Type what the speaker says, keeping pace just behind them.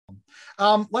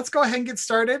Let's go ahead and get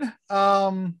started.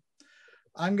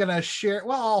 I'm going to share,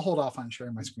 well, I'll hold off on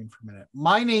sharing my screen for a minute.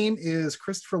 My name is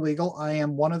Christopher Legal. I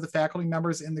am one of the faculty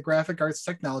members in the Graphic Arts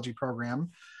Technology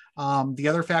program. The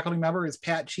other faculty member is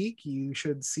Pat Cheek. You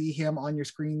should see him on your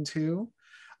screen too.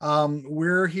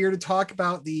 We're here to talk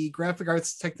about the Graphic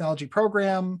Arts Technology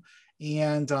program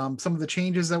and some of the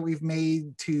changes that we've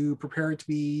made to prepare it to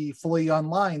be fully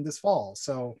online this fall.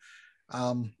 So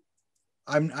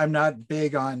I'm not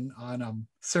big on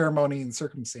ceremony and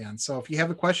circumstance. So if you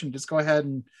have a question, just go ahead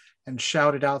and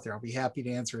shout it out there. I'll be happy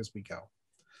to answer as we go.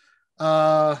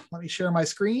 Let me share my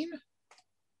screen.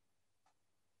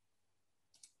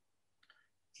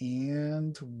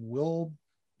 And we'll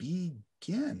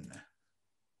begin.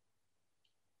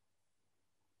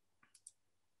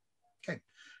 Okay,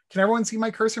 can everyone see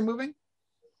my cursor moving?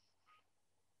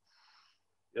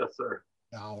 Yes, sir.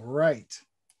 All right,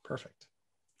 perfect.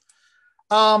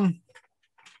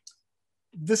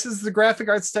 This is the Graphic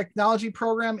Arts Technology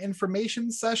Program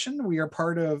information session. We are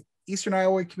part of Eastern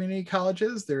Iowa Community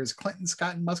Colleges. There's Clinton,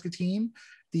 Scott, and Muscatine.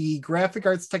 The Graphic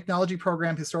Arts Technology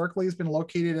Program historically has been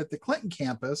located at the Clinton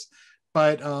campus,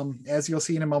 but as you'll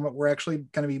see in a moment, we're actually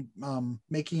going to be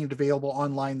making it available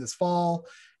online this fall,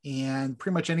 and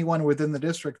pretty much anyone within the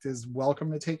district is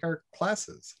welcome to take our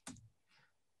classes.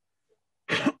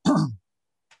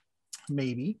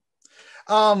 Maybe.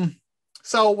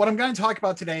 So what I'm going to talk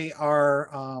about today are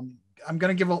I'm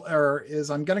going to give a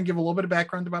little bit of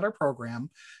background about our program.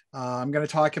 I'm going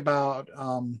to talk about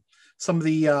some of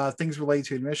the things related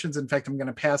to admissions. In fact, I'm going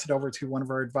to pass it over to one of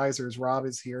our advisors. Rob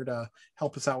is here to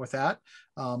help us out with that.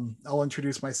 I'll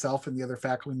introduce myself and the other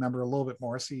faculty member a little bit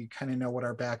more so you kind of know what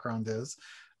our background is.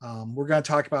 We're going to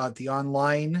talk about the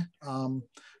online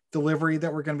delivery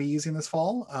that we're going to be using this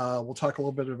fall. We'll talk a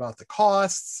little bit about the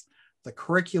costs, the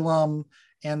curriculum,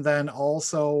 and then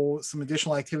also some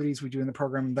additional activities we do in the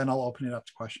program, and then I'll open it up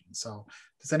to questions. So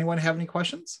does anyone have any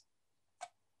questions?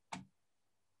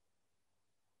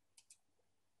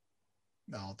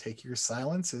 I'll take your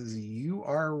silence as you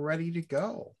are ready to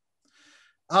go.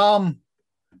 The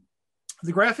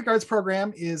Graphic Arts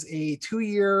program is a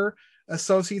 2-year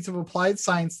Associates of Applied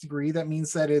Science degree. That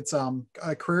means that it's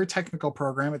a career technical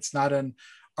program. It's not an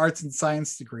arts and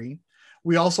science degree.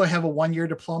 We also have a 1-year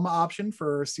diploma option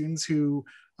for students who,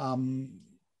 for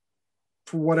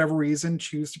whatever reason,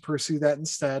 choose to pursue that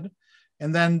instead.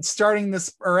 And then starting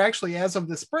this, or actually as of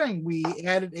the spring, we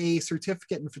added a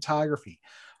certificate in photography.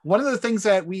 One of the things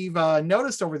that we've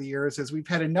noticed over the years is we've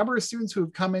had a number of students who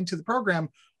have come into the program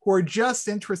who are just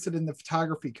interested in the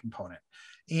photography component.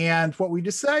 And what we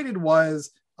decided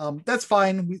was, that's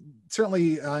fine. We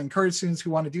certainly encourage students who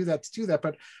want to do that,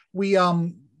 but we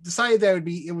decided that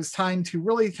it was time to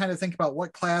really kind of think about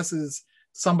what classes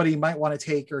somebody might want to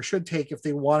take or should take if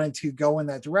they wanted to go in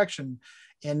that direction.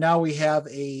 And now we have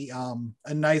a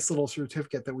nice little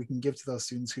certificate that we can give to those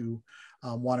students who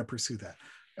want to pursue that.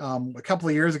 A couple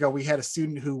of years ago, we had a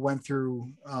student who went through,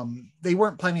 they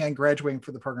weren't planning on graduating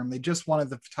for the program. They just wanted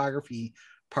the photography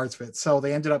parts of it. So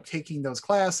they ended up taking those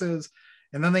classes,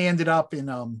 and then they ended up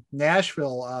in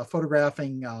Nashville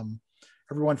photographing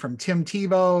everyone from Tim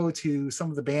Tebow to some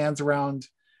of the bands around,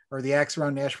 or the acts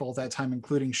around Nashville at that time,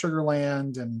 including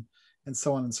Sugarland and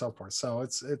so on and so forth. So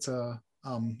it's a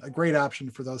great option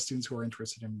for those students who are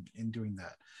interested in doing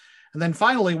that. And then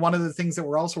finally, one of the things that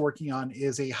we're also working on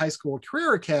is a high school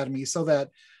career academy so that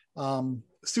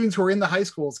students who are in the high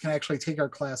schools can actually take our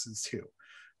classes too.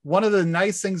 One of the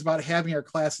nice things about having our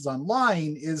classes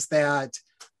online is that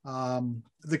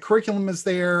the curriculum is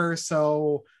there.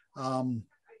 So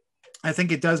I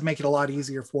think it does make it a lot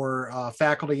easier for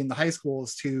faculty in the high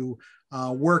schools to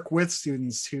work with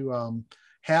students to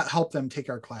help them take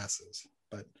our classes.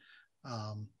 But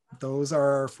those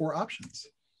are our 4 options.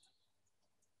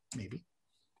 Maybe.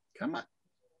 Come on.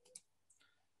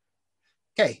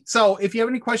 Okay, so if you have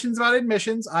any questions about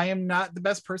admissions, I am not the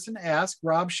best person to ask.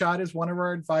 Rob Schott is one of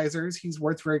our advisors. He's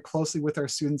worked very closely with our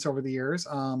students over the years.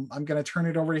 I'm going to turn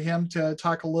it over to him to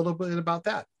talk a little bit about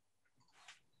that.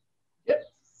 Yep,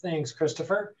 thanks,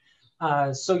 Christopher.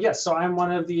 So I'm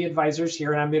one of the advisors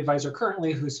here, and I'm the advisor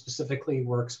currently who specifically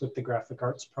works with the Graphic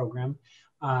Arts program.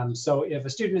 So if a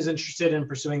student is interested in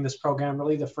pursuing this program,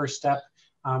 really the first step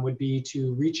would be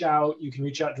to reach out. You can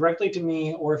reach out directly to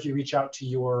me, or if you reach out to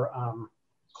your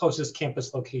closest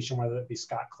campus location, whether it be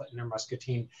Scott, Clinton, or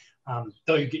Muscatine,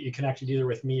 they'll get you connected either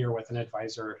with me or with an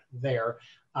advisor there.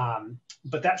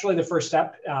 But that's really the first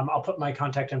step. I'll put my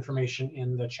contact information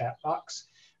in the chat box.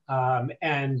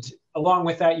 And along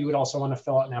with that, you would also want to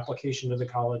fill out an application to the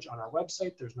college on our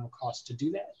website. There's no cost to do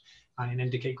that. And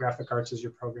indicate graphic arts as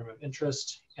your program of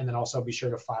interest. And then also be sure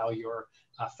to file your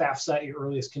FAFSA at your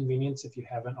earliest convenience if you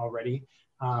haven't already.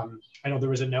 I know there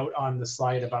was a note on the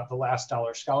slide about the last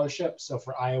dollar scholarship. So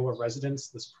for Iowa residents,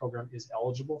 this program is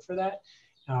eligible for that.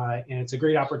 And it's a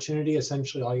great opportunity.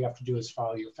 Essentially, all you have to do is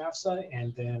file your FAFSA.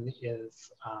 And then if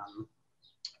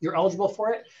you're eligible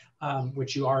for it,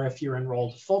 which you are if you're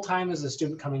enrolled full-time as a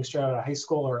student coming straight out of high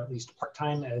school, or at least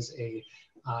part-time as a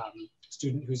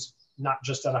student who's not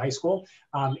just out of high school,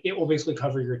 it will basically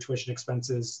cover your tuition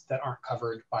expenses that aren't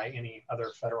covered by any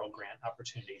other federal grant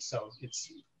opportunities. So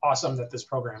it's awesome that this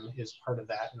program is part of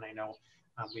that. And I know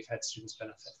we've had students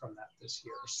benefit from that this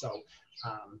year. So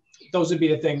those would be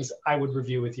the things I would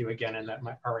review with you again in that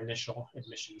our initial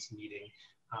admissions meeting,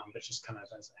 but just kind of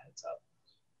as a heads up.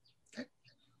 Okay.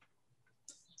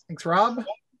 Thanks, Rob.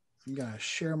 I'm gonna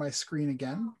share my screen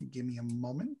again. Give me a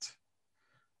moment.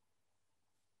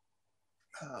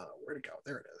 Where'd it go?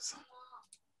 There it is.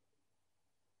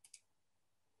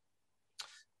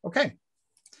 Okay.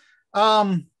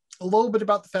 A little bit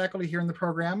about the faculty here in the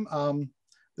program.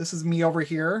 This is me over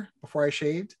here before I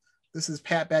shaved. This is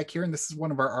Pat back here, and this is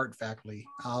one of our art faculty.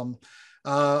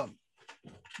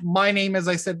 My name, as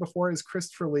I said before, is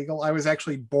Christopher Legal. I was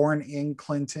actually born in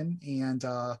Clinton, and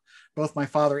both my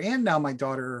father and now my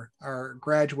daughter are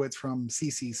graduates from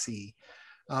CCC.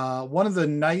 One of the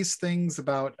nice things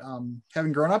about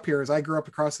having grown up here is I grew up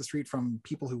across the street from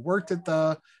people who worked at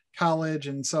the college,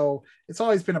 and so it's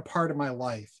always been a part of my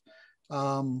life.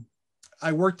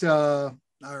 I worked, after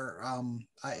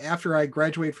I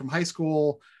graduated from high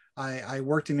school, I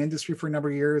worked in industry for a number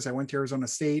of years. I went to Arizona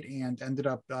State and ended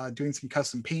up doing some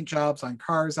custom paint jobs on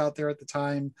cars out there at the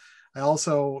time. I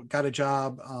also got a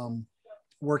job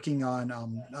working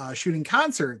on shooting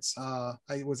concerts.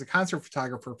 I was a concert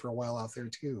photographer for a while out there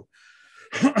too,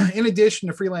 in addition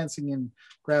to freelancing in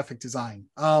graphic design.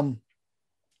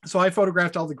 So I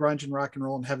photographed all the grunge and rock and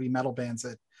roll and heavy metal bands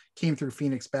that came through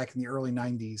Phoenix back in the early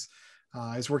 90s.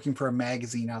 I was working for a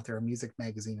magazine out there, a music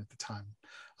magazine at the time.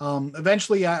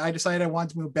 Eventually, I decided I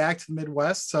wanted to move back to the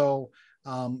Midwest. So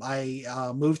I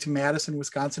moved to Madison,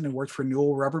 Wisconsin, and worked for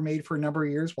Newell Rubbermaid for a number of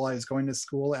years while I was going to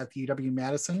school at the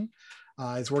UW-Madison.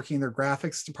 I was working in their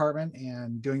graphics department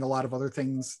and doing a lot of other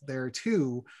things there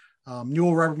too.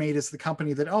 Newell Rubbermaid is the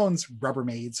company that owns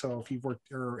Rubbermaid. So if you've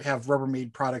worked or have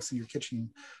Rubbermaid products in your kitchen,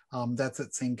 that's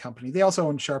that same company. They also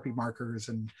own Sharpie markers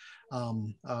and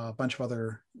a bunch of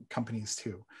other companies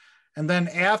too. And then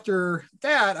after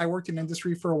that, I worked in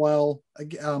industry for a while. I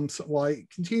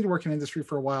continued to work in industry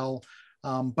for a while,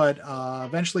 but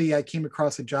eventually I came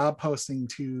across a job posting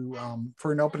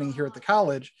for an opening here at the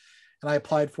college, and I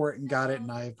applied for it and got it,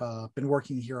 and I've been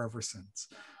working here ever since.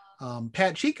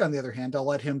 Pat Cheek, on the other hand, I'll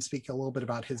let him speak a little bit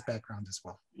about his background as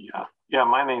well. Yeah.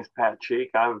 My name's Pat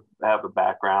Cheek. I have a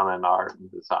background in art and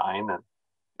design, and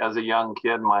as a young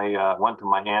kid, went to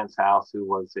my aunt's house, who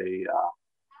was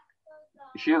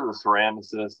she was a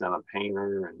ceramicist and a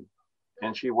painter,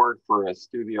 and she worked for a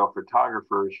studio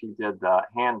photographer. She did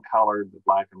hand-colored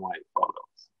black and white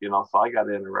photos, so I got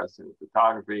interested in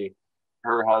photography.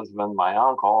 Her husband, my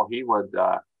uncle, he would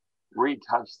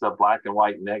retouch the black and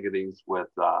white negatives with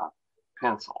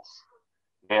pencils.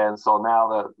 And so now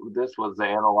that this was the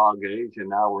analog age, and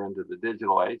now we're into the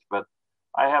digital age, but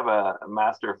I have a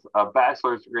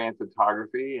bachelor's degree in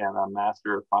photography and a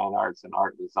master of fine arts in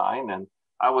art design. And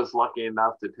I was lucky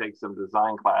enough to take some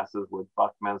design classes with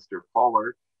Buckminster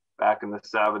Fuller back in the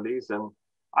 70s. And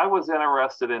I was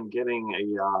interested in getting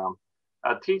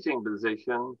a teaching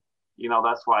position.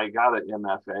 That's why I got an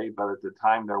MFA, but at the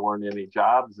time there weren't any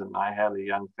jobs, and I had a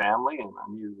young family and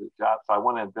I needed a job. So I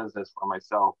went in business for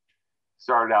myself,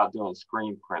 started out doing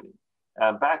screen printing.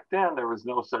 Back then, there was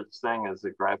no such thing as a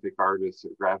graphic artist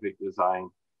or graphic design.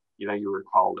 You were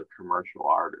called a commercial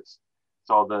artist.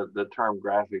 So the term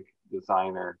graphic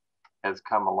designer has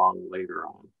come along later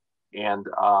on. And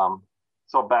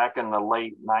so back in the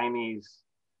late 90s,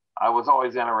 I was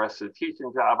always interested in a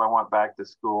teaching job. I went back to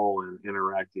school in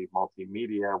interactive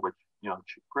multimedia, which,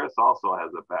 Chris also has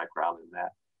a background in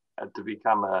that, to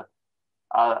become a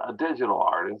digital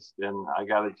artist. And I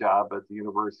got a job at the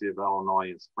University of Illinois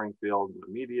in Springfield in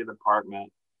the media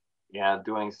department, and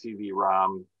doing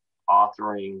CD-ROM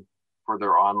authoring for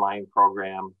their online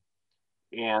program.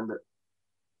 And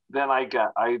then I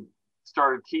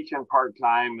started teaching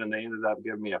part-time, and they ended up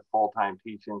giving me a full-time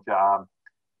teaching job.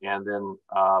 And then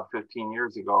 15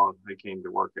 years ago, I came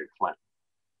to work at Clinton.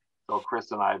 So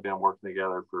Chris and I have been working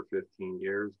together for 15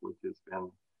 years, which has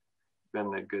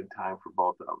been a good time for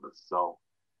both of us. So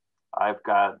I've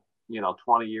got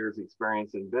 20 years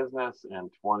experience in business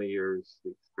and 20 years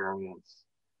experience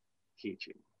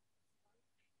teaching.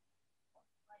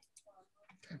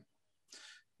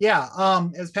 Yeah,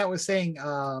 as Pat was saying,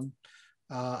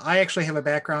 I actually have a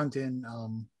background in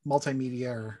multimedia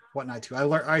or whatnot too.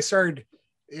 I started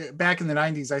back in the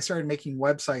 90s. I started making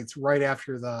websites right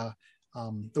after the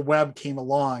web came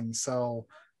along. So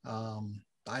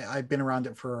I've been around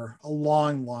it for a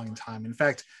long, long time. In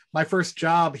fact, my first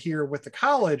job here with the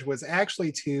college was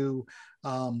actually to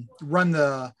run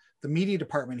the media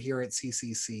department here at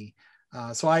CCC.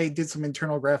 So I did some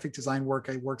internal graphic design work.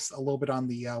 I worked a little bit on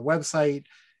the website,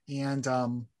 and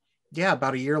yeah,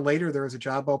 about a year later, there was a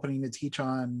job opening to teach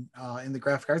on in the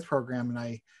graphic arts program, and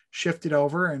I shifted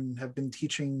over and have been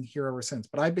teaching here ever since.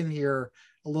 But I've been here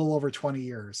a little over 20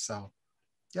 years. So,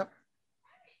 yep.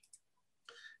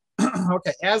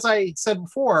 Okay, as I said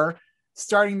before,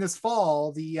 starting this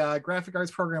fall, the graphic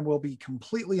arts program will be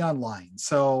completely online.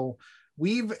 So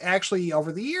we've actually,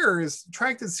 over the years,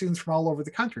 attracted students from all over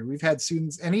the country. We've had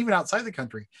students, and even outside the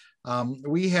country.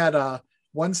 We had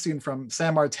one student from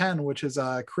San Martin, which is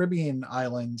a Caribbean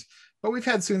island, but we've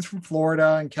had students from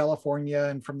Florida and California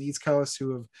and from the East Coast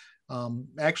who have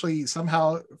actually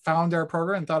somehow found our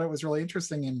program and thought it was really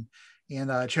interesting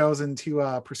and chosen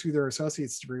to pursue their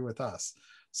associate's degree with us.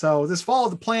 So this fall,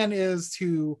 the plan is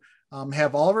to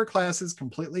have all of our classes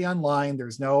completely online.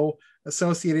 There's no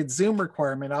associated Zoom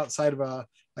requirement outside of a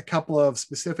couple of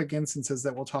specific instances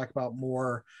that we'll talk about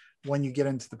more when you get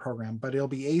into the program, but it'll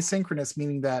be asynchronous,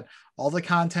 meaning that all the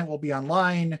content will be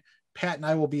online. Pat and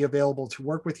I will be available to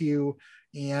work with you.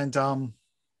 And,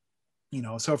 you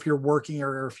know, so if you're working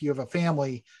or if you have a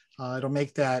family, it'll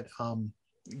make that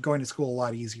going to school a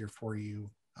lot easier for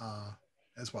you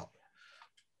as well.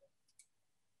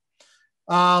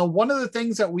 One of the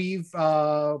things that we've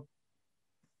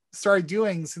started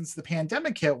doing since the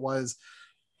pandemic hit was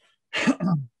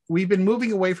we've been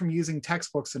moving away from using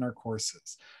textbooks in our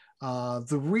courses. And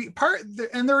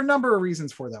there are a number of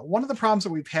reasons for that. One of the problems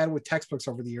that we've had with textbooks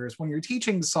over the years, when you're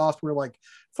teaching software like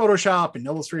Photoshop and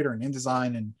Illustrator and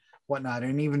InDesign and whatnot,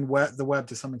 and even the web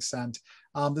to some extent,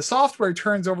 the software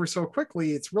turns over so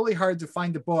quickly, it's really hard to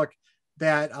find a book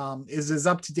that is as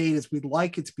up to date as we'd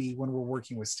like it to be when we're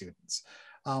working with students.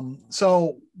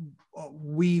 So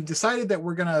we've decided that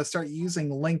we're going to start using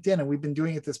LinkedIn, and we've been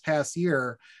doing it this past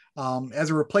year as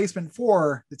a replacement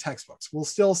for the textbooks. We'll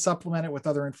still supplement it with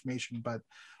other information, but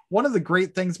one of the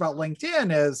great things about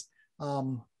LinkedIn is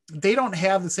they don't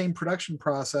have the same production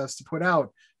process to put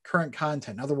out current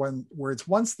content. In other words,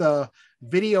 once the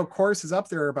video course is up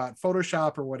there about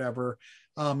Photoshop or whatever,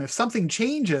 if something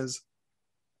changes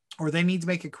or they need to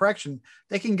make a correction,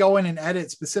 they can go in and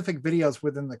edit specific videos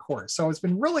within the course. So it's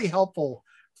been really helpful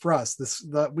for us.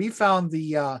 We found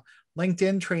the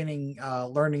LinkedIn training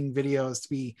learning videos to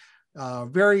be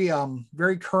very,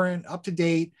 very current, up to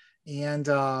date, and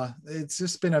it's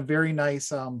just been a very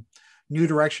nice new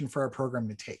direction for our program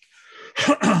to take.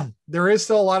 There is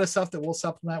still a lot of stuff that we'll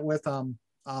supplement with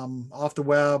off the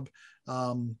web.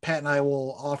 Pat and I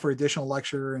will offer additional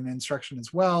lecture and instruction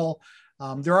as well.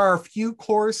 There are a few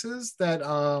courses that,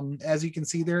 as you can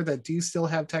see there, that do still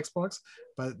have textbooks,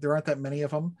 but there aren't that many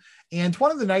of them. And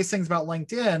one of the nice things about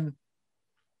LinkedIn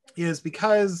is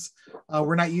because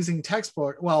we're not using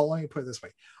textbook. Well, let me put it this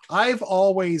way. I've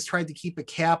always tried to keep a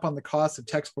cap on the cost of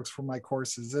textbooks for my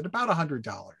courses at about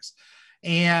 $100.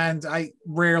 And I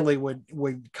rarely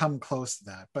would come close to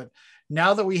that. But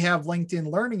now that we have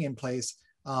LinkedIn Learning in place,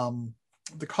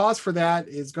 the cost for that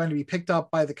is going to be picked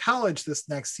up by the college this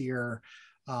next year.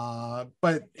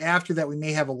 But after that, we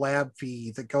may have a lab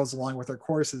fee that goes along with our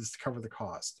courses to cover the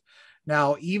cost.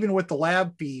 Now, even with the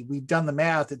lab fee, we've done the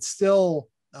math. It's still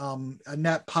a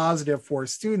net positive for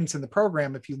students in the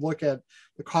program if you look at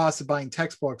the cost of buying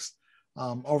textbooks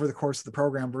over the course of the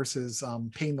program versus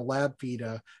paying the lab fee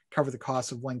to cover the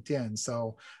cost of LinkedIn.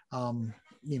 So,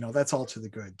 you know, that's all to the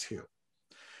good too.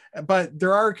 But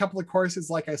there are a couple of courses,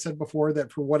 like I said before, that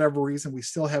for whatever reason, we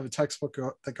still have a textbook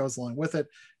that goes along with it.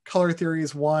 Color theory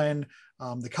is one.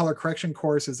 The color correction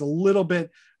course is a little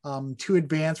bit too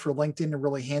advanced for LinkedIn to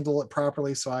really handle it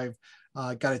properly. So I've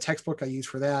got a textbook I use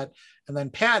for that. And then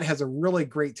Pat has a really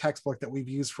great textbook that we've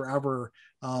used forever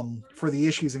for the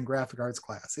issues in graphic arts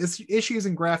class. Issues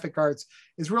in graphic arts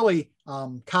is really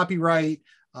copyright,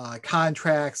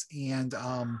 contracts, and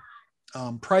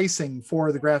pricing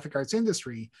for the graphic arts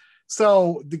industry.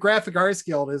 So the Graphic Arts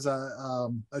Guild is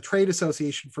a trade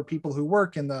association for people who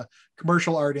work in the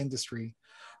commercial art industry.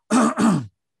 And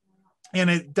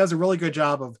it does a really good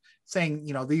job of saying,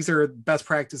 you know, these are best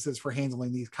practices for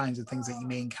handling these kinds of things that you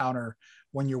may encounter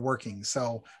when you're working.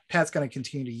 So Pat's going to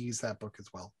continue to use that book as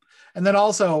well. And then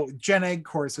also Gen Ed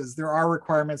courses, there are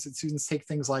requirements that students take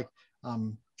things like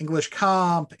English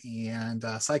Comp and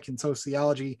Psych and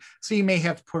Sociology. So you may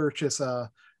have to purchase a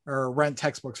or rent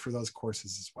textbooks for those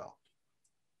courses as well.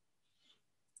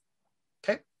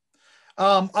 Okay.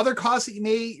 Other costs that you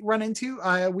may run into,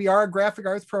 we are a graphic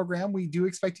arts program. We do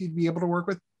expect you to be able to work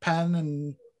with pen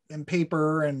and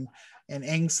paper and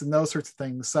inks and those sorts of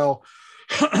things. So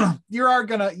you are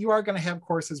gonna have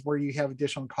courses where you have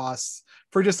additional costs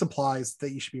for just supplies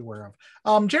that you should be aware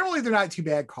of. Generally, they're not too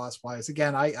bad cost-wise.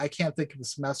 Again, I can't think of a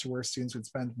semester where students would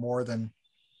spend more than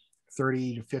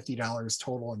 $30 to $50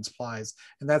 total in supplies,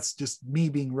 and that's just me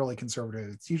being really conservative.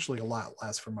 It's usually a lot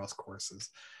less for most courses.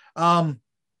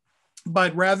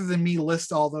 But rather than me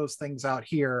list all those things out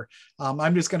here,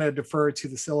 I'm just going to defer to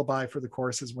the syllabi for the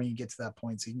courses when you get to that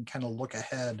point, so you can kind of look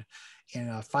ahead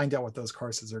and find out what those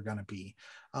courses are going to be.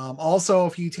 Also,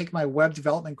 if you take my web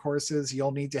development courses,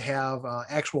 you'll need to have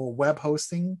actual web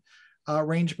hosting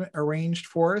arranged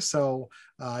for. So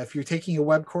if you're taking a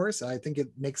web course, I think it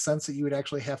makes sense that you would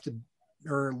actually have to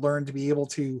or learn to be able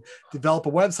to develop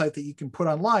a website that you can put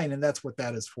online, and that's what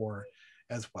that is for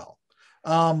as well.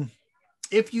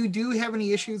 If you do have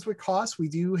any issues with costs, we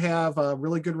do have a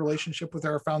really good relationship with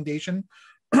our foundation,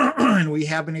 and we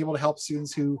have been able to help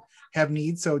students who have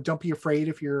needs. So don't be afraid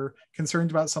if you're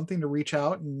concerned about something to reach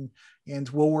out, and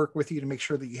we'll work with you to make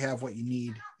sure that you have what you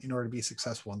need in order to be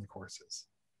successful in the courses.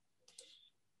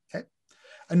 Okay.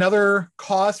 Another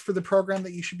cost for the program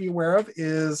that you should be aware of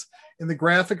is in the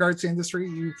graphic arts industry.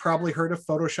 You've probably heard of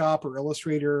Photoshop or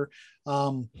Illustrator.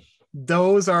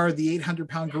 Those are the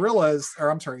 800-pound gorillas,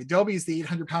 or I'm sorry, Adobe is the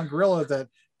 800-pound gorilla that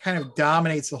kind of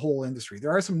dominates the whole industry.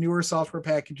 There are some newer software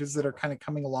packages that are kind of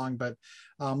coming along, but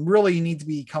really you need to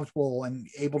be comfortable and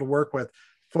able to work with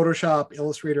Photoshop,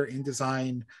 Illustrator,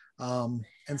 InDesign,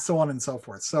 and so on and so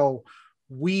forth. So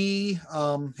we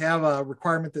have a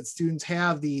requirement that students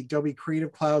have the Adobe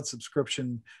Creative Cloud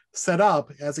subscription set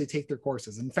up as they take their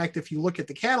courses. In fact, if you look at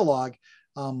the catalog,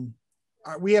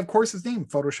 we have courses named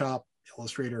Photoshop,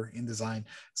 Illustrator, InDesign.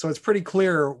 So it's pretty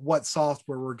clear what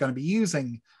software we're going to be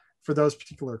using for those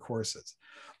particular courses.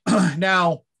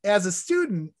 Now, as a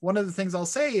student, one of the things I'll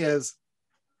say is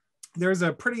there's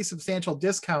a pretty substantial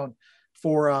discount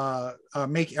for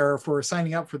for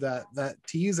signing up for that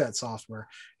to use that software.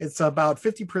 It's about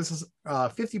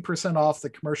 50% off the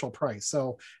commercial price.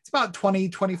 So it's about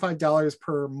 $25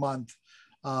 per month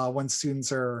when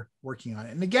students are working on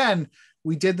it. And again,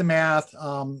 we did the math.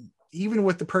 Even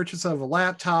with the purchase of a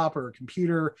laptop or a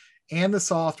computer and the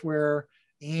software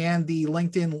and the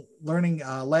LinkedIn Learning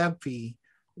lab fee,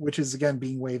 which is again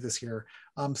being waived this year,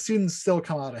 students still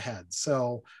come out ahead.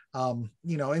 So,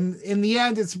 you know, in the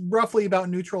end, it's roughly about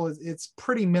neutral. It's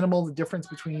pretty minimal, the difference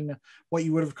between what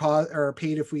you would have cost or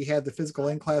paid if we had the physical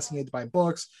in-class and you had to buy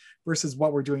books versus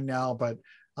what we're doing now. But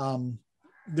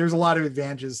there's a lot of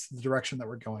advantages to the direction that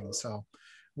we're going. So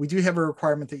we do have a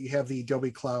requirement that you have the Adobe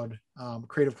Cloud,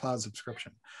 Creative Cloud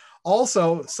subscription.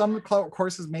 Also, some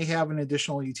courses may have an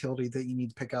additional utility that you need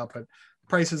to pick up, but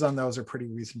prices on those are pretty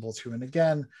reasonable too. And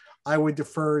again, I would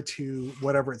defer to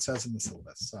whatever it says in the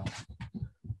syllabus. So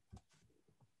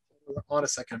on a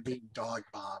second, I'm being dog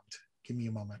bombed. Give me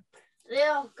a moment.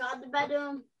 Leo, got the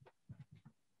bedroom.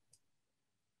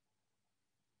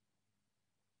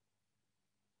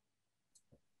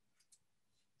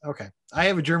 Okay, I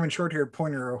have a German short-haired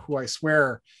pointer who I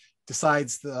swear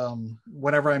decides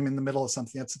whenever I'm in the middle of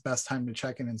something, that's the best time to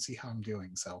check in and see how I'm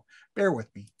doing. So bear with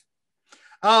me.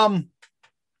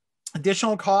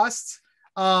 Additional costs.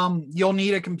 You'll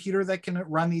need a computer that can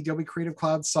run the Adobe Creative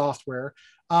Cloud software.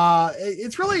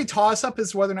 It's really a toss-up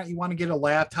as to whether or not you want to get a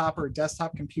laptop or a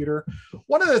desktop computer.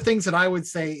 One of the things that I would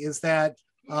say is that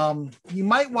you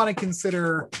might want to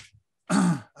consider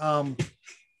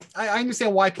I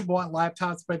understand why people want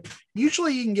laptops, but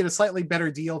usually you can get a slightly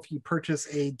better deal if you purchase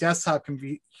a desktop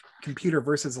computer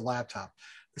versus a laptop.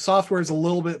 The software is a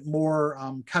little bit more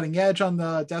cutting edge on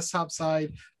the desktop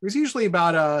side. There's usually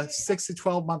about a 6 to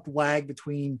 12 month lag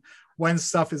between when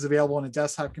stuff is available on a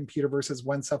desktop computer versus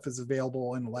when stuff is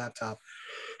available in a laptop.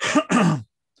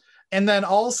 And then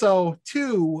also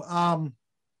too,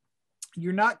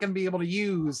 you're not going to be able to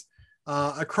use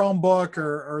a Chromebook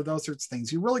or those sorts of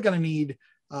things. You're really going to need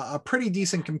a pretty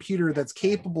decent computer that's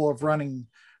capable of running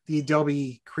the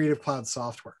Adobe Creative Cloud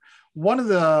software. One of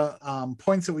the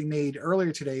points that we made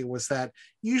earlier today was that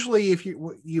usually if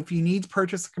you need to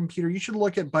purchase a computer, you should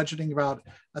look at budgeting about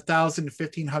 $1,000 to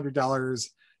 $1,500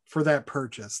 for that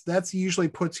purchase. That's usually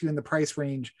puts you in the price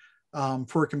range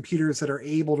for computers that are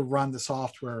able to run the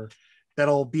software,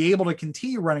 that'll be able to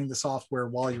continue running the software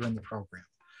while you're in the program.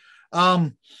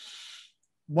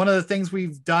 One of the things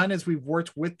we've done is we've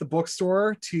worked with the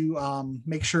bookstore to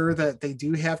make sure that they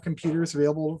do have computers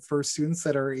available for students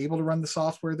that are able to run the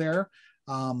software there.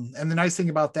 And the nice thing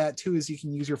about that too is you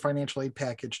can use your financial aid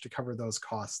package to cover those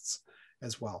costs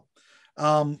as well.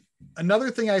 Another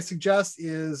thing I suggest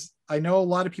is, I know a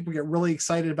lot of people get really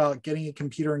excited about getting a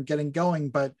computer and getting going,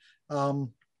 but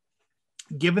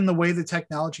given the way the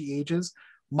technology ages,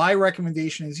 my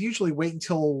recommendation is usually wait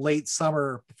until late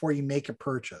summer before you make a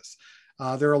purchase.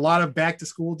 There are a lot of back to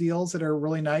school deals that are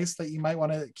really nice that you might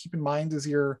want to keep in mind as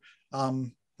you're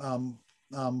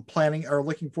planning or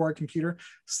looking for a computer.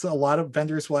 So a lot of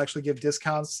vendors will actually give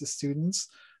discounts to students.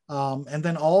 And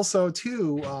then also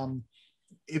too,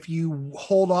 if you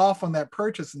hold off on that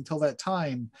purchase until that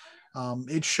time,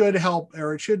 it should help,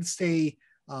 or it should stay,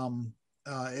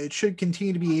 it should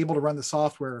continue to be able to run the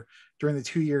software during the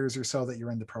 2 years or so that you're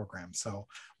in the program. So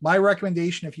my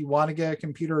recommendation, if you want to get a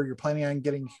computer or you're planning on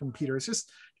getting a computer, is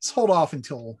just hold off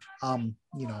until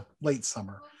late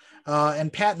summer.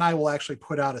 And Pat and I will actually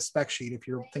put out a spec sheet if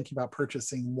you're thinking about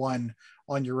purchasing one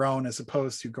on your own as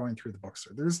opposed to going through the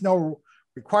bookstore. There's no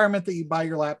requirement that you buy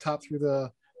your laptop through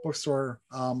the bookstore.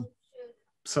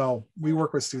 So we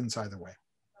work with students either way.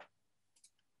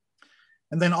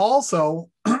 And then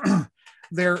also,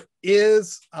 there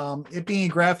is, it being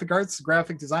a graphic arts,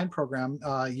 graphic design program,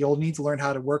 you'll need to learn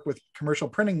how to work with commercial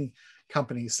printing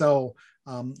companies. So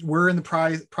we're in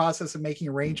the process of making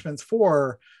arrangements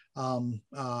for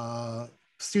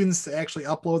students to actually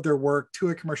upload their work to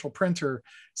a commercial printer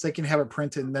so they can have it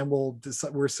printed. And then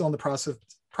we're still in the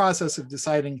process of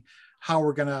deciding how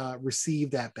we're going to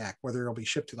receive that back, whether it'll be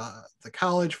shipped to the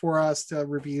college for us to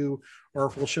review, or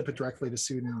if we'll ship it directly to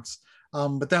students.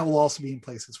 But that will also be in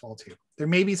place as well too. There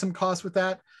may be some cost with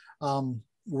that.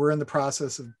 We're in the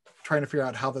process of trying to figure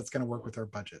out how that's going to work with our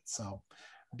budget. So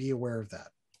be aware of that.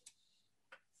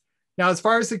 Now, as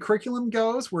far as the curriculum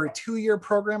goes, we're a 2-year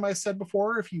program, I said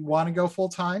before. If you want to go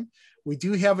full-time, we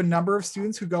do have a number of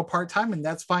students who go part-time, and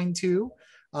that's fine too.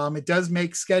 It does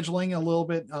make scheduling a little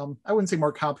bit, I wouldn't say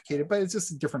more complicated, but it's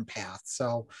just a different path.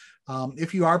 So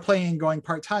if you are planning on going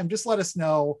part-time, just let us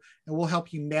know and we'll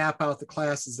help you map out the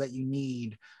classes that you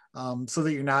need so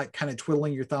that you're not kind of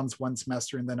twiddling your thumbs one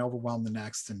semester and then overwhelm the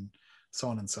next, and so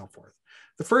on and so forth.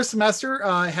 The first semester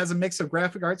has a mix of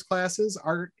graphic arts classes,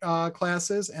 art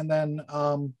classes, and then,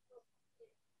 a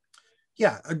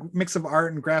mix of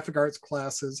art and graphic arts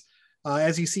classes.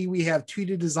 As you see, we have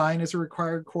 2D design as a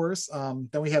required course.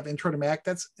 Then we have Intro to Mac.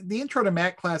 The Intro to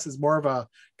Mac class is more of a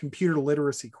computer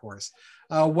literacy course.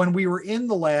 When we were in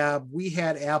the lab, we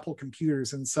had Apple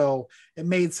computers, and so it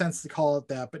made sense to call it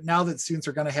that. But now that students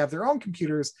are going to have their own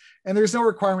computers, and there's no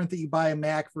requirement that you buy a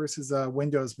Mac versus a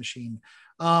Windows machine,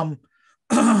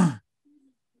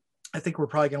 I think we're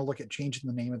probably going to look at changing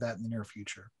the name of that in the near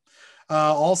future.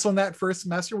 Also in that first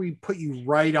semester, we put you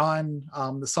right on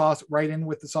right in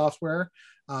with the software.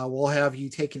 We'll have you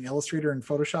take an Illustrator and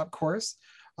Photoshop course.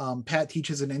 Pat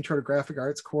teaches an Intro to Graphic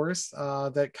Arts course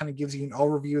that kind of gives you an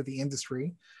overview of the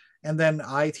industry. And then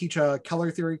I teach a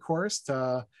color theory course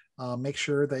to make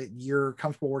sure that you're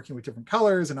comfortable working with different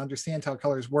colors and understand how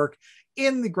colors work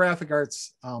in the graphic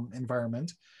arts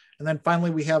environment. And then finally,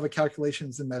 we have a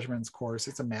calculations and measurements course.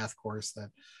 It's a math course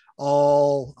that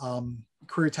all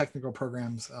career technical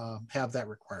programs have that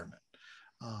requirement.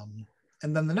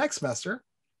 And then the next semester,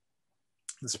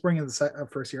 the spring of the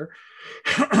first year,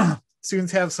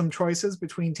 students have some choices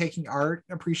between taking art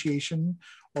appreciation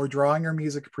or drawing or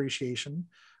music appreciation.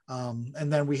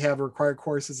 And then we have required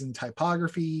courses in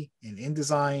typography and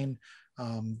InDesign.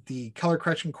 The color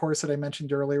correction course that I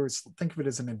mentioned earlier, think of it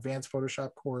as an advanced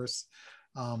Photoshop course.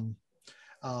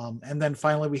 And then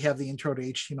finally, we have the Intro to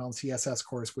HTML and CSS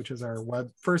course, which is our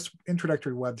first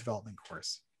introductory web development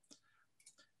course.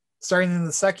 Starting in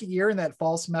the second year, in that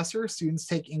fall semester, students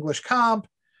take English Comp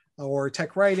or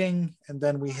Tech Writing, and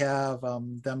then we have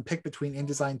them pick between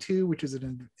InDesign 2, which is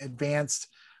an advanced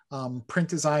print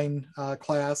design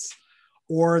class,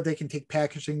 or they can take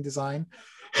packaging design.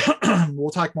 We'll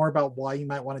talk more about why you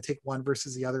might want to take one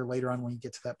versus the other later on when you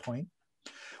get to that point.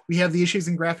 We have the Issues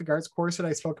in Graphic Arts course that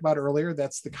I spoke about earlier.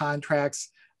 That's the contracts,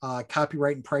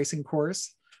 copyright and pricing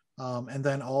course. And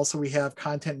then also we have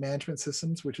Content Management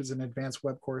Systems, which is an advanced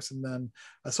web course, and then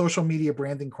a social media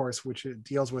branding course, which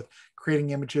deals with creating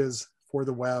images for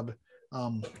the web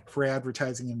for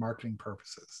advertising and marketing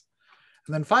purposes.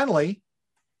 And then finally,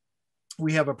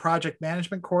 we have a project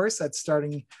management course that's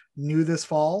starting new this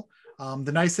fall.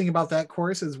 The nice thing about that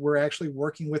course is we're actually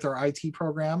working with our IT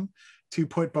program to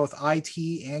put both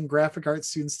IT and graphic arts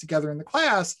students together in the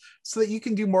class so that you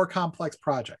can do more complex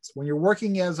projects. When you're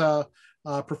working as a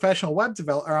professional web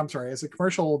developer, I'm sorry, as a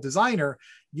commercial designer,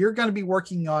 you're going to be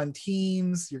working on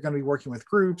teams, you're going to be working with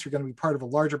groups, you're going to be part of a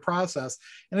larger process.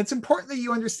 And it's important that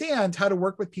you understand how to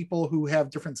work with people who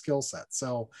have different skill sets.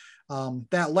 So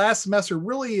that last semester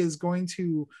really is going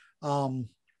to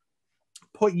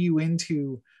put you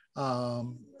into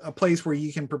a place where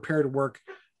you can prepare to work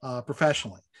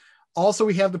professionally. Also,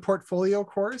 we have the portfolio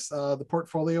course. The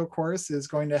portfolio course is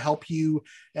going to help you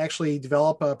actually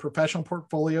develop a professional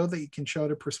portfolio that you can show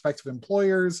to prospective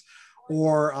employers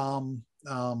or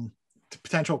to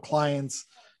potential clients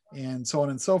and so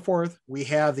on and so forth. We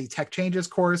have the Tech Changes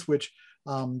course, which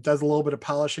does a little bit of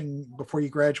polishing before you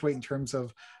graduate in terms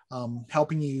of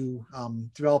helping you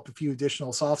develop a few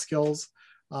additional soft skills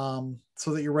so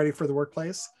that you're ready for the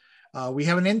workplace. We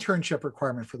have an internship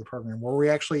requirement for the program where we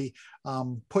actually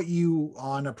put you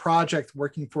on a project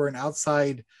working for an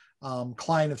outside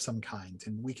client of some kind.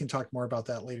 And we can talk more about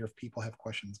that later if people have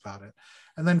questions about it.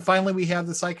 And then finally, we have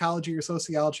the psychology or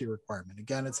sociology requirement.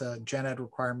 Again, it's a gen ed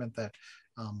requirement that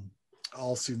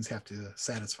all students have to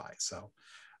satisfy. So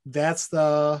those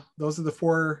are the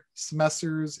 4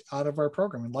 semesters out of our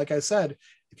program. And like I said,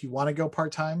 if you want to go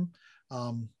part-time,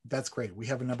 that's great. We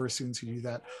have a number of students who do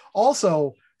that.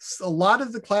 Also, a lot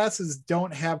of the classes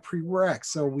don't have prereqs.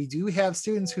 So we do have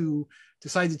students who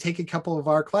decide to take a couple of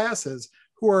our classes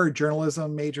who are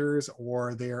journalism majors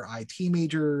or they're IT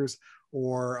majors,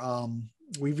 or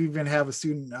we've even have a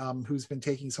student who's been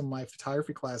taking some of my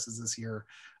photography classes this year,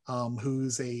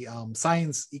 who's a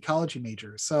science ecology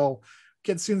major. So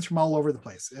get students from all over the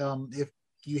place. If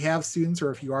you have students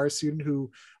or if you are a student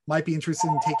who might be interested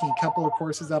in taking a couple of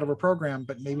courses out of a program,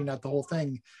 but maybe not the whole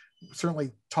thing,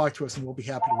 certainly talk to us and we'll be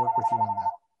happy to work with you on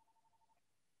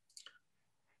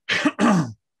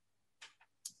that.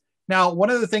 Now, one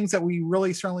of the things that we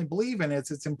really certainly believe in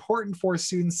is it's important for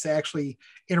students to actually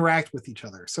interact with each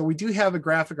other. So we do have a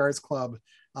graphic arts club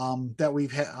that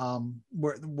we've had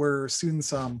where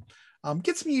students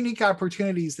get some unique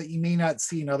opportunities that you may not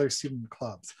see in other student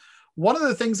clubs. One of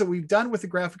the things that we've done with the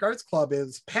Graphic Arts Club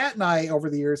is Pat and I, over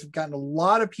the years, have gotten a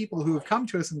lot of people who have come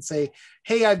to us and say,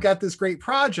 hey, I've got this great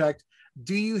project.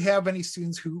 Do you have any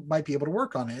students who might be able to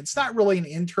work on it? It's not really an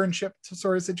internship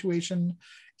sort of situation.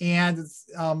 And it's,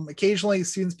 occasionally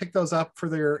students pick those up for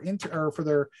their for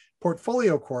their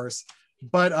portfolio course.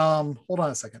 But hold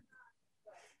on a second.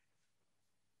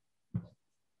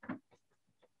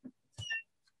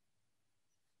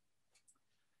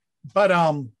 But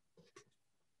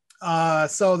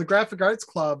so the Graphic Arts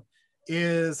Club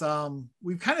is,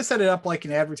 we've kind of set it up like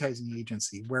an advertising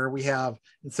agency where we have,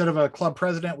 instead of a club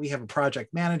president, we have a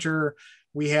project manager.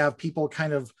 We have people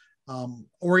kind of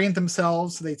orient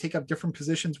themselves. So they take up different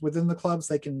positions within the clubs.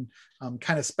 They can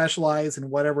kind of specialize in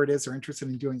whatever it is they're interested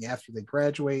in doing after they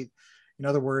graduate. In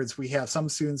other words, we have some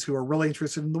students who are really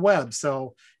interested in the web.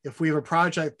 So if we have a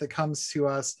project that comes to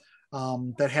us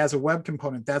that has a web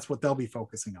component, that's what they'll be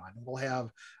focusing on. And we'll have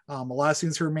a lot of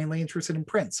students who are mainly interested in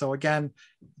print. So again,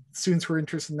 students who are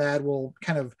interested in that will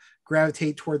kind of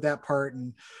gravitate toward that part.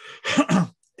 And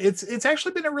it's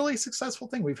actually been a really successful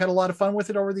thing. We've had a lot of fun with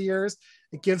it over the years.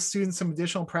 It gives students some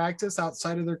additional practice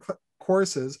outside of their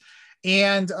courses.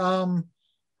 And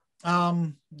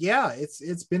yeah,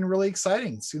 it's been really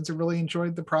exciting. Students have really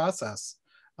enjoyed the process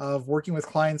of working with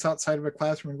clients outside of a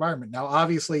classroom environment. Now,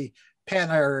 obviously, Pat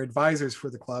and I are advisors for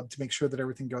the club to make sure that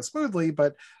everything goes smoothly,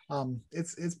 but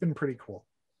it's been pretty cool.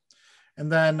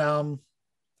 And then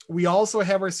we also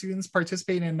have our students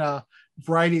participate in a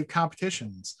variety of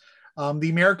competitions. The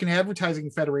American Advertising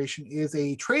Federation is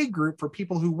a trade group for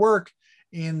people who work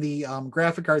in the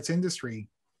graphic arts industry.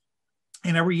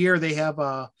 And every year they have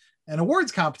an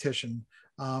awards competition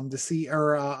to see,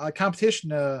 or a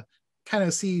competition to kind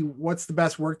of see what's the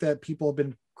best work that people have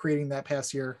been creating that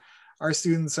past year. Our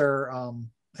students are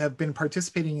have been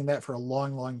participating in that for a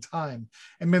long, long time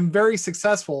and been very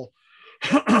successful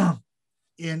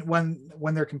in when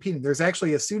they're competing. There's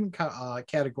actually a student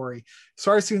category.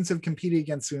 So our students have competed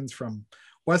against students from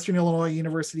Western Illinois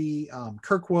University,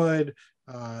 Kirkwood,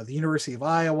 the University of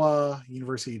Iowa,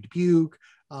 University of Dubuque,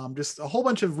 just a whole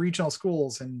bunch of regional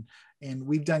schools, and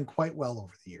we've done quite well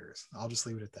over the years. I'll just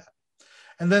leave it at that.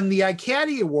 And then the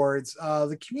ICADI Awards,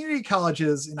 the community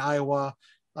colleges in Iowa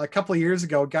a couple of years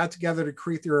ago got together to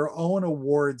create their own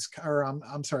awards, or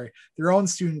I'm sorry, their own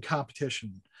student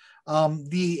competition.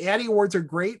 The Addy Awards are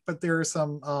great, but there are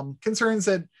some concerns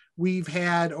that we've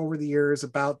had over the years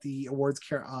about the awards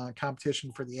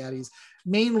competition for the Addies,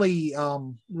 mainly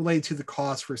related to the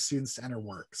cost for students to enter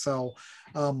work. So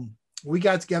we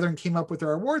got together and came up with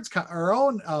our awards, our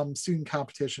own student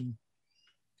competition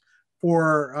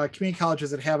for community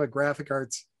colleges that have a graphic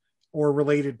arts or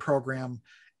related program.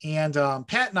 And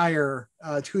Pat and I are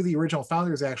two of the original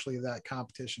founders actually of that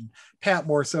competition. Pat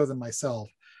more so than myself.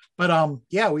 But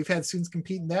yeah, we've had students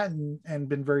compete in that and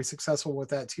been very successful with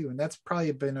that too. And that's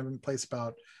probably been in place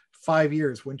about 5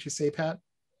 years, wouldn't you say, Pat?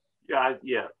 Yeah.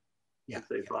 Yeah. I'd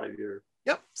say 5 years.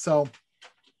 Yep. So,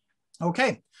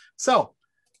 okay. So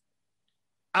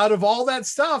out of all that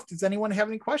stuff, does anyone have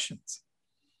any questions?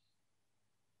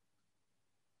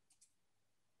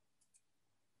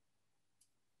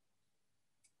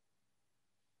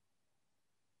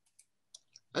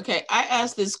 Okay, I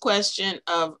asked this question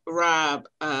of Rob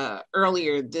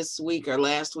earlier this week or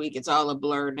last week. It's all a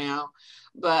blur now,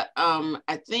 but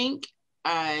I think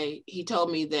he told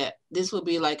me that this will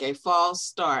be like a fall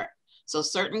start. So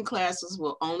certain classes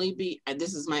will only be,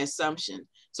 this is my assumption,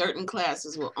 certain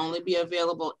classes will only be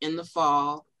available in the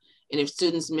fall. And if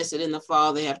students miss it in the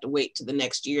fall, they have to wait to the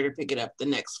next year to pick it up the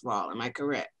next fall. Am I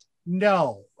correct?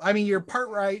 No, I mean, you're part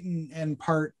right and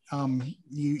part,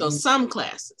 some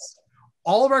classes.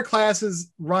 All of our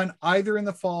classes run either in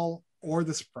the fall or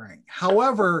the spring.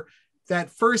 However,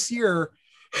 that first year,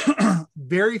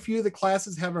 very few of the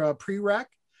classes have a prereq.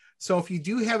 So if you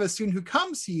do have a student who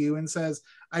comes to you and says,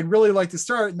 I'd really like to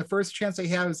start, and the first chance they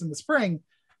have is in the spring,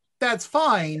 that's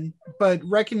fine, but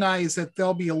recognize that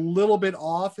they'll be a little bit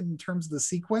off in terms of the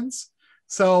sequence.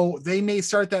 So they may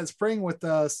start that spring with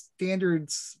the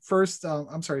standards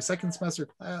second semester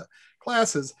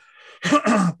classes,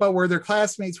 but where their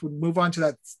classmates would move on to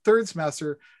that third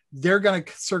semester, they're going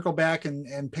to circle back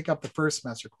and pick up the first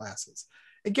semester classes.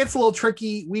 It gets a little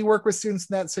tricky. We work with students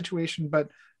in that situation, but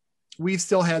we've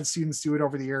still had students do it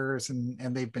over the years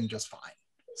and they've been just fine.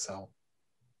 So.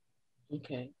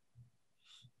 Okay.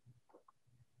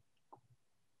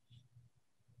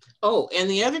 Oh, and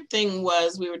the other thing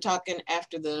was, we were talking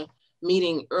after the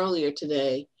meeting earlier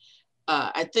today.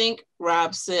 I think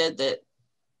Rob said that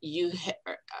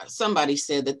somebody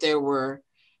said that there were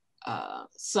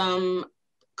some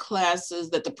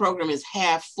classes that the program is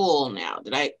half full now.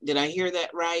 Did I hear that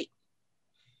right?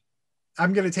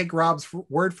 I'm going to take Rob's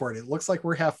word for it. It looks like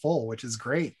we're half full, which is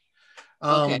great.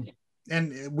 Okay.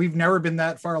 And we've never been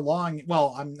that far along.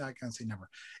 Well, I'm not going to say never.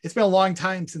 It's been a long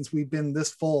time since we've been this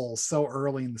full so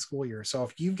early in the school year. So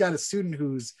if you've got a student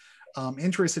who's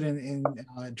interested in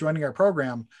joining our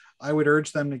program, I would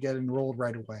urge them to get enrolled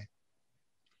right away.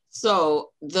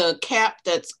 So the cap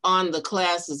that's on the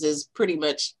classes is pretty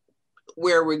much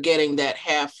where we're getting that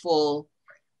half full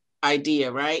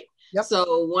idea, right? Yep.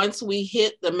 So once we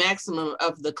hit the maximum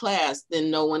of the class,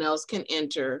 then no one else can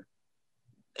enter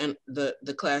and the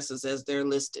classes as they're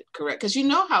listed, correct? Because you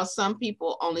know how some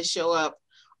people only show up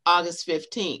August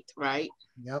 15th, right?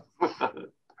 Yep.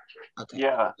 Okay.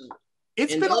 Yeah.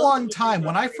 It's been a long time.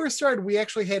 When I first started, we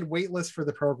actually had wait lists for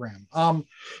the program.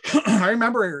 I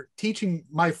remember teaching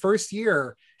my first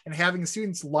year and having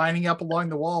students lining up along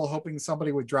the wall, hoping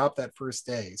somebody would drop that first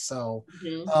day. So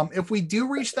if we do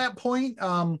reach that point,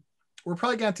 we're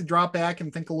probably going to have to drop back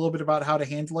and think a little bit about how to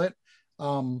handle it.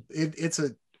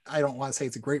 I don't want to say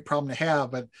it's a great problem to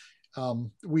have, but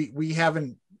we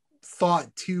haven't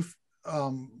thought too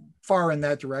far in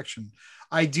that direction.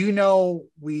 I do know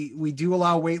we do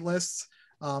allow wait lists.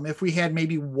 If we had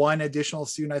maybe one additional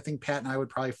student, I think Pat and I would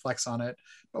probably flex on it,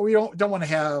 but we don't want to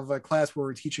have a class where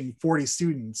we're teaching 40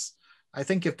 students. I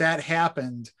think if that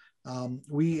happened,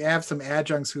 we have some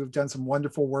adjuncts who have done some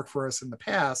wonderful work for us in the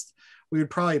past. We would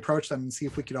probably approach them and see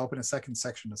if we could open a second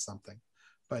section of something,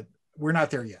 but we're not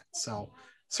there yet. So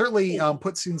certainly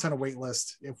put students on a wait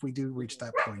list if we do reach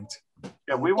that point.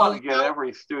 Yeah, we want to get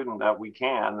every student that we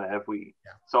can.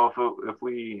 So if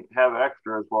we have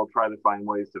extras, we'll try to find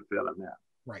ways to fit them in.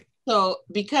 Right. So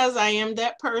because I am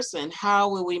that person, how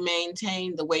will we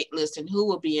maintain the wait list and who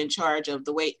will be in charge of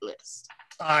the wait list?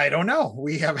 I don't know.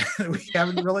 We haven't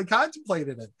really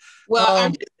contemplated it. Well,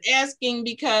 I'm just asking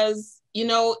because,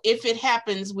 if it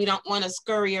happens, we don't want to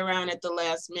scurry around at the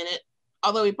last minute,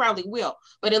 although we probably will.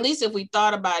 But at least if we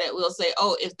thought about it, we'll say,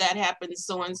 oh, if that happens,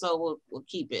 so-and-so we'll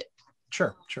keep it.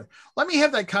 Sure. Let me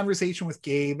have that conversation with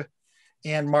Gabe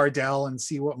and Mardell and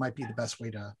see what might be the best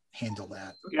way to handle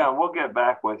that. Yeah, we'll get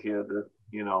back with you,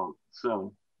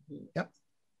 soon. Yep.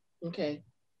 Okay.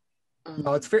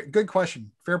 No, it's fair. Good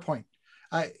question. Fair point.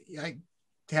 I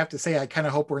have to say, I kind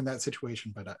of hope we're in that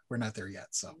situation, but we're not there yet.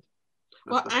 So.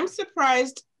 Well, I'm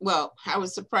surprised. Well, I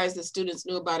was surprised that students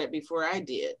knew about it before I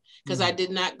did, because I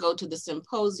did not go to the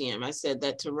symposium. I said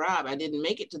that to Rob. I didn't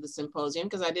make it to the symposium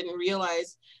because I didn't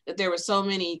realize that there were so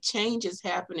many changes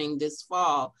happening this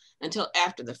fall until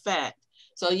after the fact.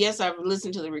 So yes, I've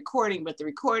listened to the recording, but the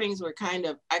recordings were kind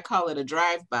of, I call it a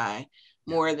drive-by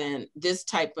more than this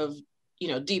type of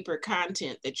deeper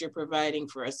content that you're providing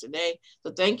for us today.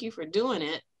 So thank you for doing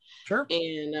it. Sure.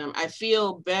 And I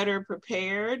feel better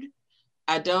prepared.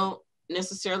 I don't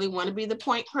necessarily want to be the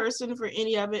point person for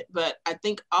any of it, but I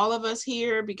think all of us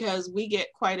here, because we get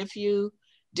quite a few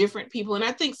different people, and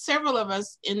I think several of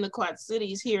us in the Quad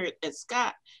Cities here at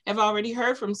Scott have already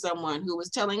heard from someone who was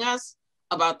telling us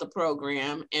about the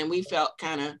program, and we felt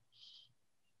kind of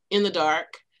in the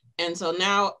dark. And so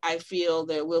now I feel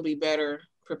that we'll be better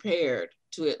prepared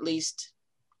to at least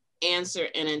answer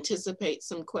and anticipate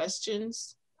some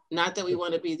questions. Not that we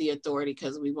want to be the authority,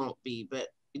 because we won't be, but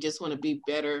we just want to be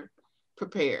better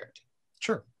prepared.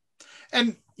 Sure.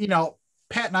 And,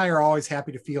 Pat and I are always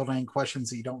happy to field any questions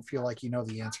that you don't feel like you know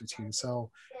the answer to.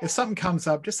 So if something comes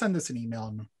up, just send us an email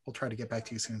and we'll try to get back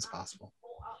to you as soon as possible.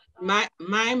 My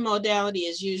modality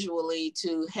is usually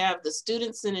to have the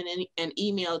students send an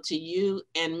email to you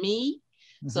and me.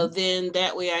 Mm-hmm. So then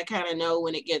that way I kind of know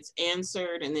when it gets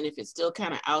answered. And then if it's still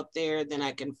kind of out there, then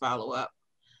I can follow up.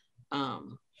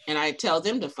 And I tell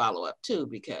them to follow up too,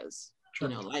 because, sure,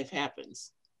 life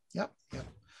happens. Yep.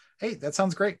 Hey, that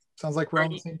sounds great. Sounds like we're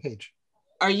on the same page.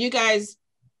 Are you guys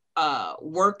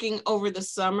working over the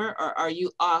summer, or are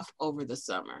you off over the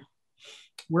summer?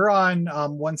 We're on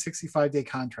 165-day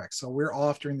contracts, so we're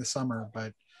off during the summer,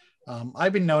 but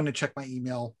I've been known to check my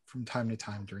email from time to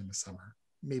time during the summer,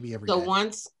 maybe every day.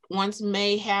 So once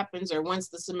May happens, or once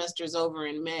the semester is over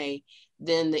in May,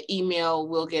 then the email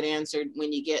will get answered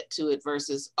when you get to it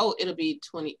versus, it'll be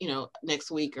 20,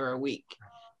 next week or a week.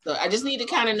 So I just need to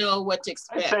kind of know what to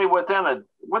expect. I'd say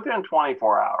within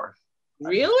 24 hours.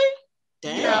 Really?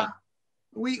 Dang. Yeah.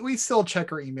 We still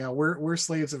check our email. We're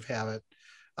slaves of habit.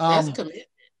 That's commitment.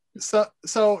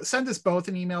 So send us both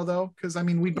an email though, because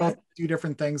we both do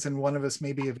different things, and one of us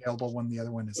may be available when the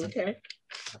other one isn't. Okay,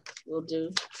 we'll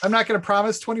do. I'm not going to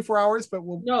promise 24 hours, but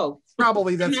we'll. No,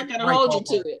 probably that's. I'm not going to hold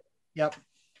you to it. Yep.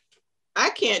 I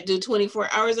can't do 24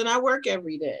 hours, and I work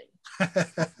every day.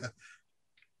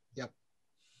 Yep.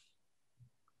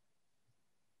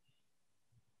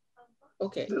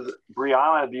 Okay.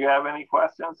 Brianna, do you have any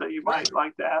questions that you might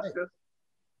like to ask us?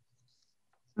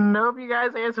 Nope, you guys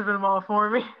answered them all for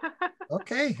me.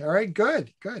 Okay. All right.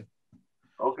 Good.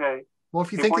 Okay. Well,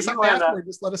 if you think of something afterward,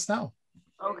 just let us know.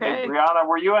 Okay. Hey, Brianna,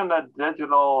 were you in the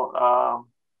digital?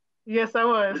 Yes, I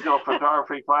was. Digital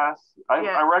photography class?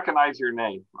 I recognize your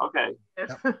name. Okay.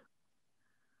 Yes. Yep.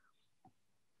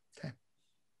 Okay.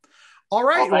 All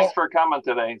right. Well, thanks for coming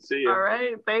today. See you. All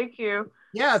right. Thank you.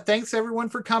 Yeah, thanks everyone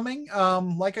for coming.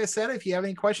 Like I said, if you have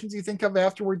any questions you think of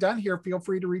after we're done here, feel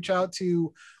free to reach out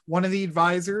to one of the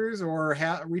advisors or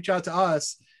reach out to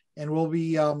us, and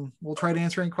we'll try to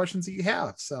answer any questions that you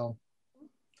have. So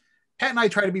Pat and I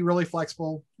try to be really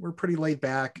flexible. We're pretty laid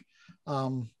back.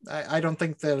 I don't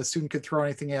think that a student could throw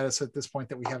anything at us at this point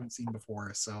that we haven't seen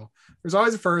before. So there's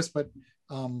always a first, but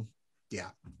yeah,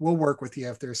 we'll work with you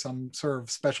if there's some sort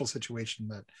of special situation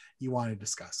that you want to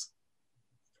discuss.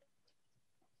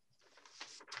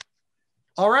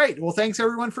 All right. Well, thanks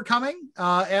everyone for coming.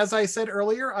 As I said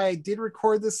earlier, I did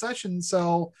record this session.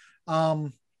 So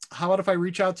how about if I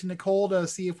reach out to Nicole to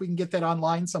see if we can get that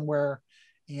online somewhere,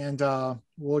 and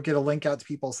we'll get a link out to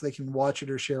people so they can watch it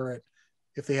or share it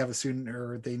if they have a student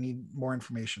or they need more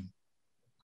information.